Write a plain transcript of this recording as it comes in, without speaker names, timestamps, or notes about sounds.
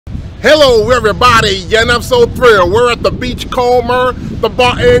Hello everybody, and I'm so thrilled. We're at the Beachcomber, the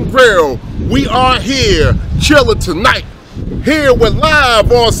Bar and Grill. We are here, chilling tonight, here with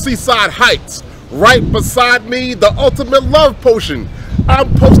live on Seaside Heights. Right beside me, the ultimate love potion.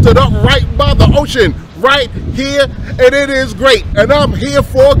 I'm posted up right by the ocean, right here, and it is great. And I'm here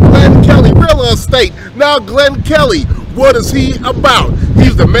for Glen Kelly, real estate. Now Glen Kelly, what is he about?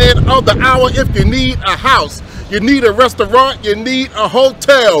 He's the man of the hour if you need a house. You need a restaurant, you need a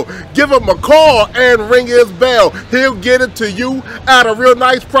hotel. Give him a call and ring his bell. He'll get it to you at a real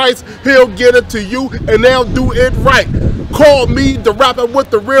nice price. He'll get it to you and they'll do it right. Call me the rapper with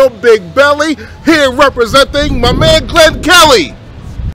the real big belly. Here representing my man Glen Kelly.